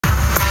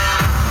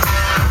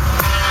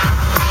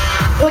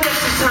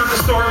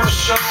start the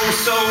show.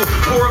 So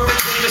pour up the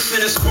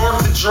Jameson and spark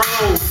the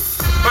drove.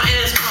 My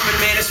end's coming,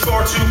 man, it's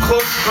far too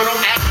close. But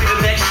don't ask me the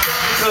next step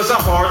because I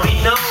hardly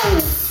know.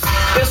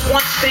 There's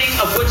one thing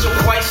of which I'm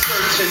quite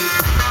certain.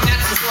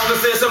 That's as long as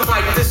there's a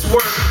mic, this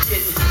work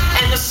getting.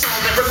 And a song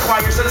that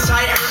requires a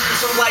tight hurt,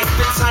 some light,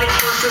 the tight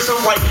verses,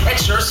 some white at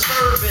your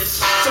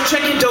service. So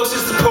checking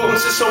doses, the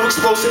potency so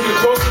explosive and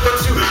closer but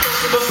too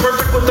explosive, but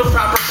perfect with the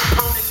proper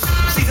components.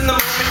 Seizing the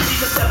moment,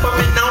 please step up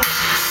and know it.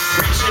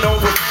 Reaching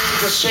over fences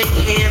to shake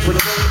hands with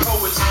young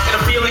poets. And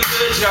I'm feeling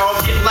good, y'all,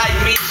 get like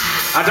me.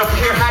 I don't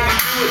care how you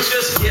do it,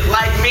 just get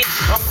like me.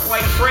 I'm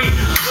quite free, a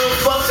little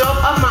fucked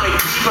up I might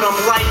be, but I'm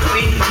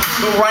likely to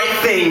do the right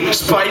thing,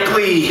 Spike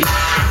Lee.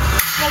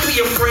 Don't be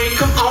afraid,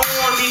 come on,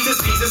 these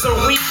diseases are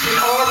weak and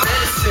our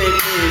medicine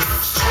is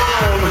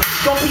strong.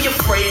 Don't be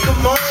afraid,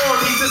 come on,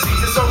 these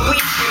diseases are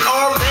weak and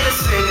our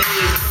medicine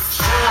is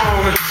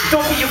strong.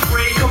 Don't be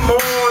afraid, come on,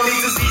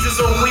 these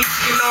diseases are weak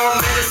and our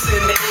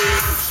medicine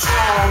is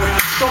strong.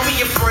 Don't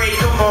be afraid,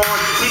 come on,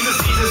 these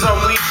diseases are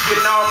weak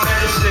and our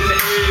medicine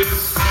is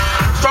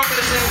strong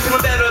medicine,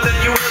 feeling better than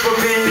you ever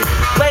been.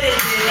 Let it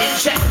in,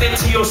 inject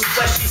into your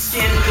fleshy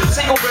skin.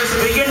 Single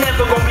resident, you're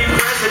never gonna be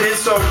president,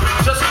 so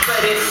just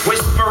let it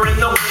whisper in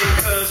the wind,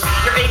 cause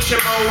your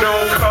HMO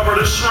don't cover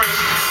the shrink,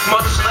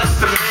 much less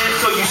the men,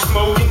 so you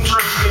smoke and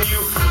drink, and you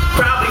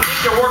probably think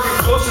you're working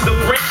close to the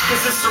brink,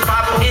 cause it's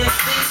survival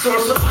instincts or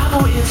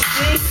survival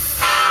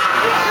instincts.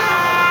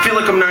 Feel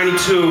like I'm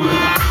 92.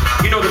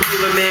 You know the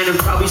feeling, man, it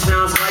probably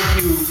sounds like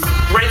you.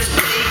 Rent's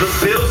paid, but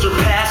bills are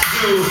past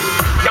due.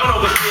 Y'all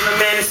know the feeling,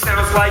 man, it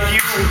sounds like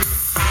you.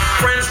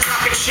 Friends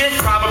talking shit,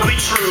 probably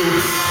true.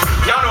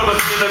 Y'all know the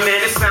feeling,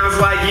 man, it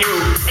sounds like you.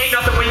 Ain't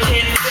nothing we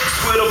can't fix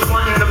with a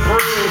blunt and a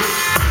brew.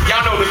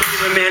 Y'all know the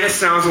feeling, man, it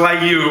sounds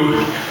like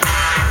you.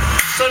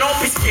 So don't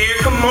be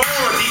scared, come on,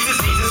 these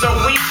diseases are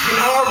weak and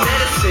our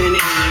medicine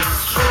is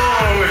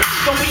strong.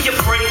 Don't be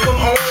afraid, come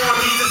on,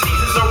 these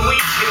diseases are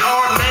weak and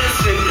our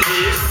medicine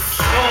is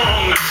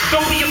strong.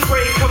 Don't be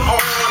afraid, come on,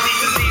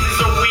 these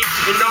diseases are weak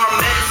and our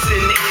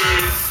medicine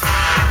is.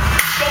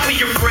 Don't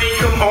be afraid,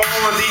 come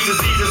on, these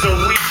diseases are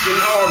weak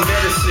and our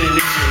medicine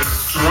is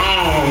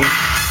strong.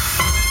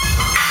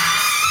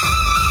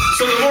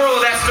 So the moral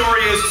of that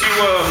story is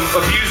to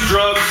abuse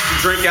drugs, to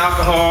drink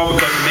alcohol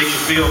because it makes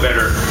you feel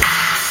better.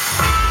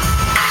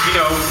 You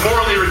know,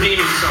 morally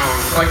redeeming song.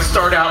 I like to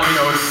start out, you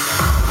know,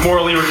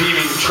 morally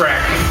redeeming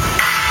track.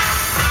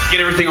 Get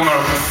everything on a,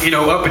 you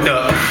know, up and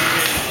up.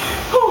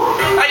 Whew.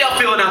 How y'all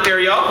feeling out there,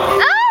 y'all?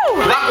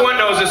 Oh! LockOne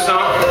knows this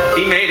song.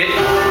 He made it.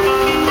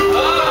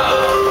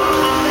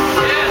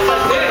 Yes, I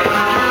did.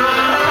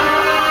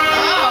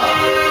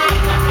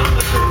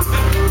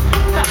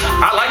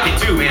 I like it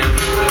too, man.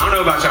 I don't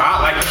know about y'all.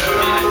 I like it.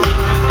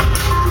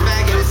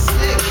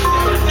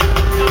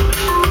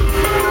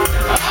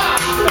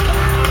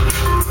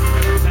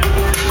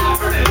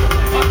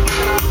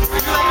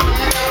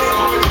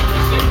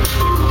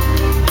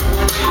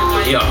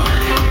 Yo.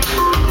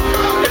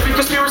 Every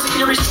conspiracy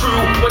theory's true,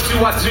 what do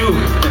I do?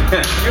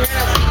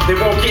 They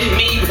won't get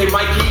me, they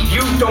might get you.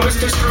 Don't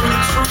misconstrue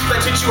the truth.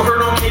 That shit you heard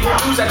on cable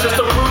news, that's just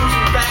a ruse.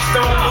 Facts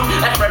don't move,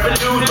 that's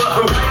revenue. But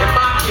who am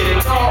I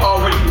kidding? Y'all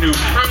already knew.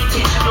 I ain't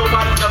teaching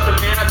nobody nothing,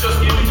 man, I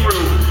just knew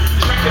through.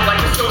 Drinking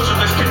like a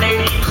socialist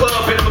Canadian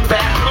club in the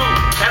back room.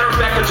 Matter of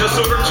fact, I'm just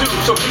over two,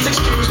 so please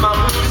excuse my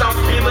moves. I'm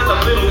feeling a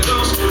little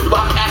loose.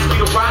 Lock asked me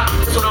to rock,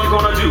 that's what I'm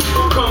gonna do.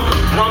 Come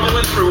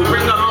rumbling through,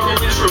 bring the humming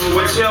true,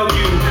 and tell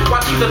you why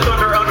keep the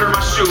thunder under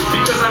my shoe.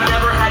 Because I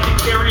never had to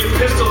carry a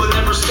pistol and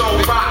never stole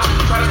rocks.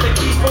 Try to stay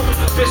peaceful,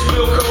 fist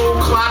wheel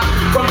cold clock.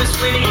 From this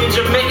lineage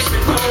of makes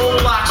and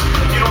cold locks.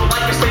 If you don't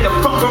like it, stay the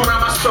fuck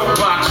around my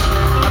soapbox.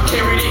 I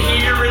carried it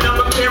here and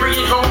I'ma carry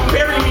it home.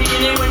 Bury me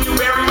in it when you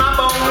bury my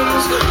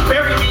bones.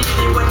 Bury me in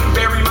it when you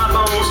bury my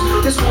bones.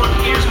 This one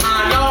here's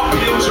mine, y'all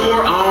build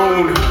your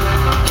own.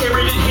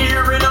 Carried it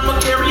here and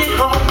I'ma carry it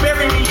home.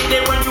 Bury me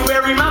in it when you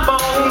bury my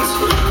bones.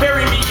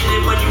 Bury me in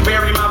it when you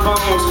bury my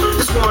bones.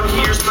 This one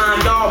here's mine,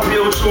 y'all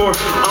build your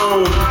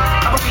own.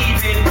 I believe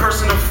in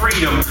personal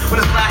freedom. When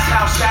this glass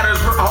house shatters,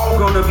 we're all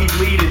gonna be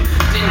bleeding.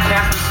 Didn't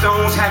cast the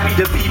stones, happy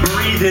to be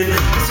breathing.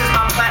 This is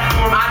my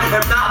platform, I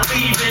am not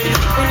leaving.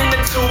 And in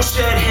the tool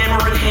shed,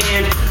 hammer in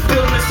hand,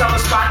 building a solid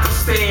spot to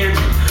stand.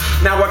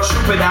 Now I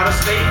troop it out of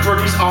state for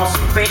these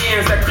awesome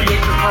fans that create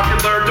the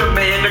popular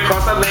demand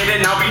across the land,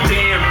 and I'll be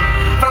damned.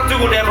 I'll do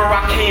whatever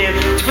I can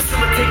to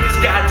facilitate this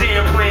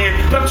goddamn plan.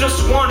 But I'm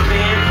just one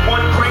man,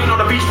 one grain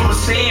on a beach full of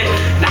sand,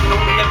 and I can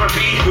only ever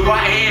be who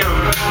I am.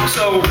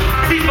 So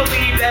please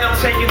believe that I'm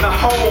taking the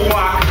whole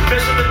walk.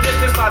 Measure the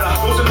distance by the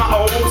holes in my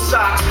old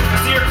socks.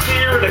 Steer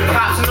clear of the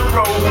cops and the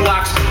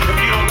roadblocks. If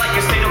you don't like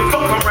it, stay the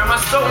fuck around my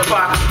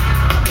soapbox.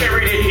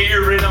 Carried it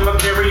here and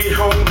I'ma carry it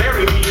home.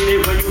 Bury me in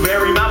it when you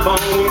bury my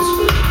bones.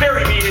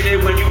 Bury me in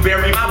it when you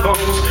bury my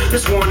bones.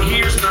 This one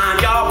here's mine,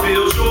 y'all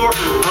build your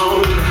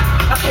own.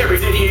 I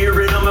carried it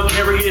here and I'ma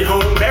carry it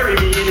home. Bury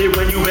me in it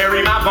when you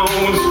bury my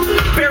bones.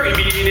 Bury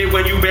me in it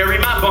when you bury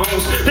my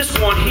bones. This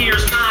one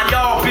here's mine,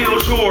 y'all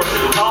build your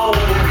own.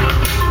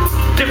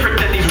 Different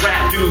than these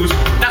rap dudes.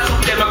 Not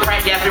some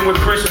Democrat yapping with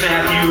Chris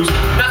Matthews.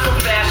 Not some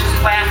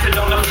plastered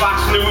on the Fox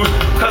News.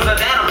 Cause of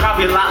that, I'm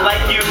probably a lot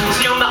like you.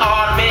 See, I'm the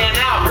odd man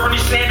out, Bernie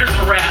Sanders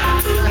a rap.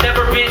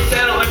 Never been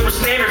settling for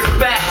standards and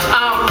facts.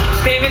 I'm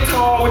standing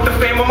tall with the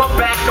fame on my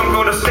back. I'm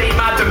gonna state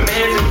my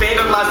demands and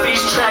vandalize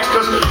these tracks.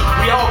 Cause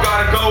we all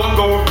gotta go, I'm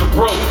going for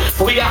broke.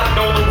 But we gotta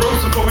know the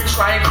ropes before we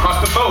try and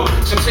cross the boat.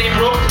 Some same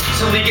rope,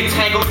 easily get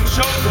tangled in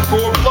chokes.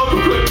 Before blow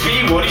could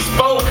be what he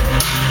spoke.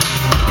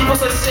 People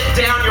say sit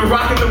down, you're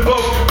rocking the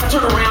boat. I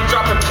turn around,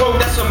 drop the quote,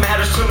 that's what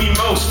matters to me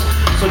most.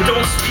 So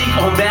don't speak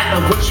on that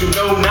of what you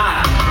know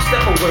not.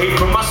 Step away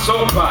from my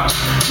soapbox.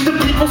 See, the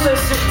people say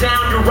sit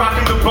down, you're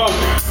rocking the boat.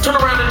 Turn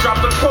around and drop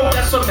the quote,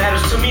 that's what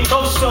matters to me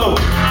most. So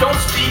don't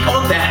speak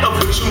on that of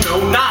what you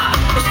know not.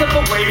 Step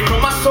away from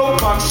my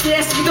soapbox.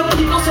 Yeah, see, the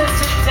people say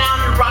sit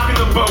down, you're rocking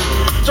the boat.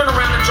 Turn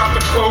around and drop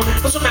the quote,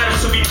 that's what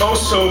matters to me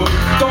most. So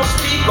don't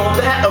speak on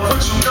that of what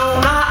you know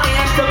not.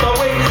 And step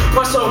away from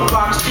my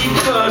soapbox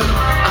because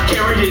I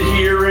carried it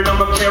here and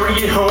I'ma carry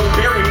it home.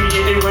 Bury me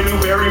in it when you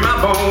bury my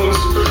bones.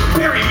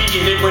 Bury me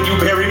in it when you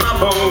bury my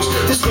bones.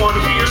 This one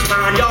here's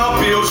mine, y'all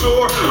build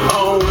your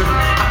own.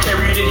 I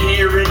carried it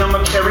here and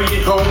I'ma carry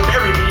it home.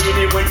 Bury me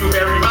in it when you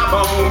bury my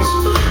bones.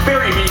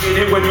 Bury me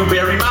in it when you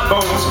bury my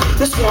bones.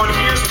 This one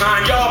here's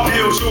mine, y'all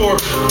build your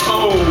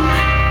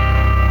own.